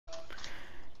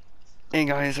Hey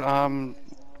guys,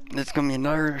 it's gonna be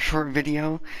another short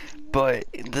video, but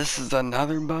this is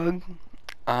another bug.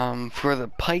 For the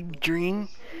pipe dream,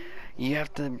 you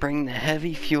have to bring the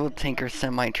heavy fuel tanker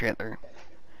semi-trailer.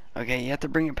 Okay, you have to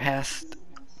bring it past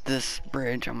this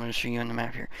bridge. I'm gonna show you on the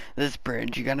map here. This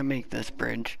bridge, you gotta make this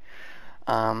bridge.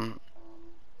 Um,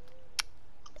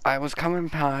 I was coming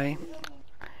by,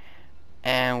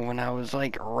 and when I was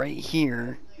like right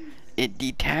here, it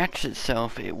detached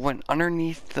itself. It went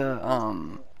underneath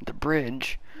the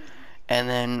bridge. And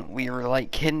then we were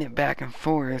like hitting it back and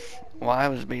forth while I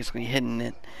was basically hitting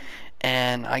it.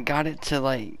 And I got it to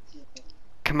like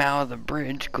come out of the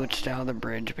bridge, glitched out of the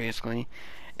bridge basically.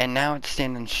 And now it's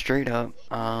standing straight up.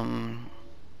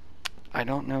 I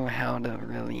don't know how to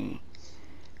really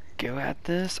go at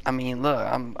this. I mean, look,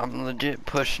 I'm legit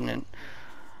pushing it.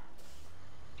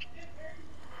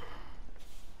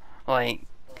 Like,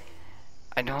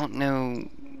 I don't know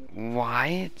why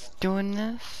it's doing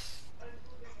this,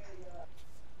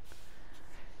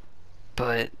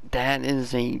 but that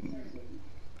is a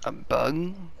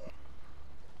bug.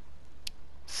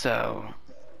 So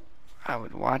I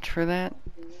would watch for that.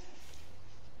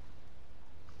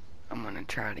 I'm gonna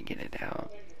try to get it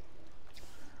out.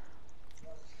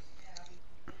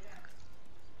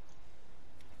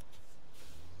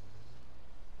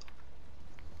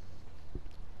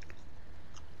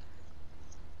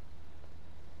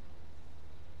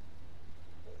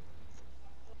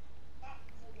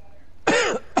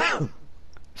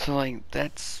 So like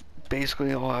that's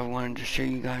basically all I wanted to show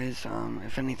you guys.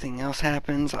 If anything else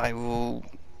happens, I will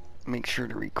make sure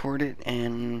to record it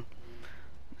and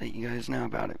let you guys know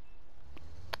about it.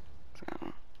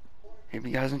 So, hope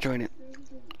you guys enjoyed it.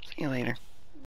 See you later.